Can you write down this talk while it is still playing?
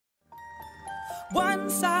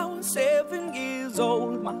Once I was 7 years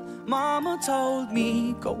old, my mama told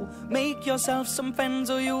me, go make yourself some friends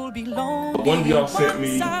or you'll be lonely. One of y'all sent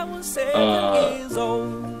me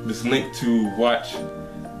this link to watch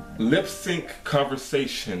Lip Sync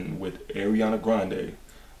Conversation with Ariana Grande.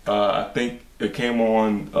 I think it came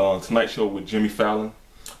on Tonight Show with Jimmy Fallon.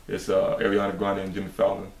 It's Ariana Grande and Jimmy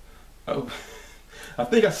Fallon. I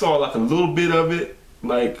think I saw like a little bit of it,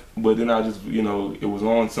 but then I just, you know, it was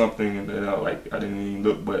on something, and then I didn't even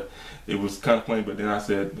look, but it was kind of funny. But then I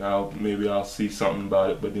said, maybe I'll see something about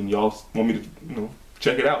it. But then y'all want me to, you know,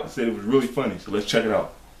 check it out. I said it was really funny, so let's check it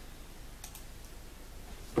out.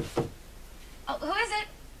 Oh, who is it?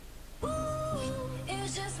 Ooh, it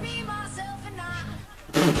was just me, myself, and I.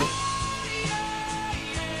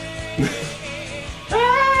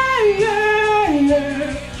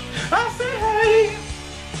 I said, hey,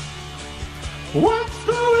 what's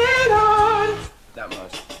going on? That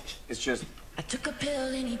much. It's just. I took a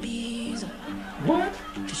pill in Ibiza. What?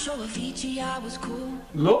 To show Avicii I was cool.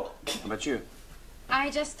 Look. How about you? I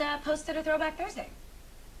just posted a Throwback Thursday.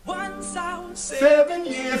 Once I was 7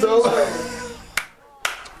 years old.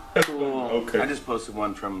 Cool. Okay. I just posted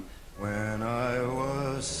one from when I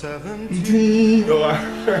was 17.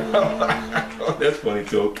 Oh, that's funny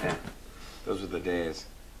too. Yeah. Those were the days.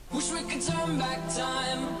 wish we could turn back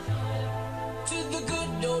time to the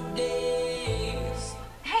good old days.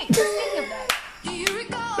 Hey, speaking of that, Do you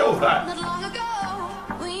recall That was hot. not long ago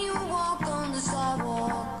when you walk on the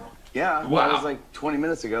sidewalk? Yeah. Wow. That was like 20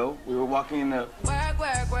 minutes ago. We were walking in the. Work,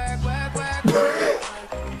 work, work, work, work, work.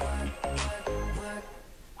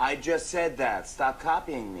 I just said that. Stop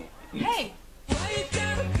copying me. hey, Why you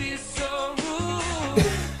gotta be so rude?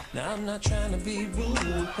 Now I'm not trying to be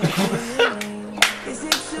rude. Is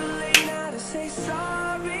it too late now to say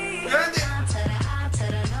sorry?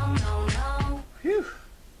 Phew.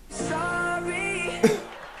 Sorry.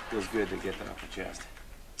 Feels good to get that off the chest.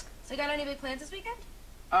 so you got any big plans this weekend?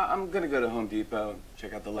 I'm gonna go to Home Depot,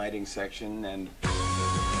 check out the lighting section, and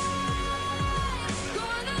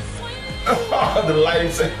Oh, the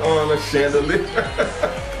lights on the chandelier.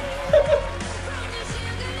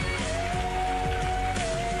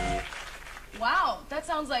 Wow, that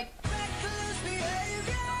sounds like.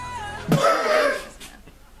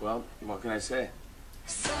 well, what can I say?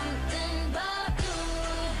 Something about you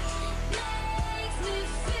makes me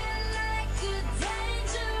feel like a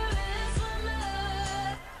dangerous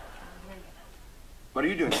woman. What are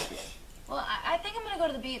you doing this week? Well, I think I'm gonna go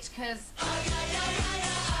to the beach because.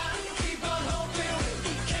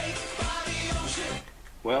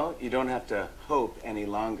 Well, you don't have to hope any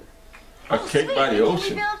longer. A cake by the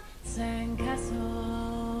ocean. Sandcastles.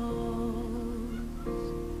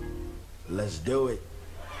 Let's do it.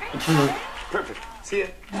 Perfect. See ya.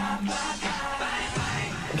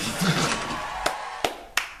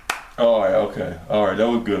 Alright, okay. Alright, that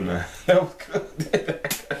was good, man. That was good.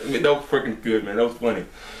 I mean, that was freaking good, man. That was funny.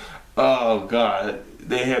 Oh, God.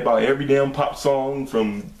 They had about every damn pop song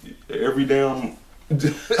from every damn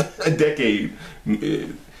decade they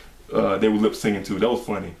were lip singing to. That was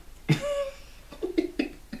funny.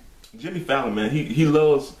 Jimmy Fallon, man, he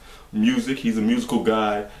loves music. He's a musical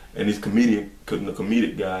guy, and he's a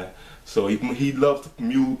comedic guy. So he loves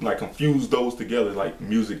to confuse those together, like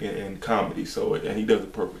music and comedy. So and he does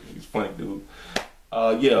it perfectly. He's a funny dude.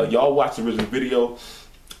 Yeah, y'all watch the original video.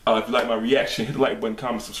 If you like my reaction, hit the like button,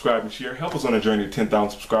 comment, subscribe, and share. Help us on a journey to 10,000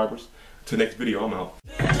 subscribers. Till next video, I'm out.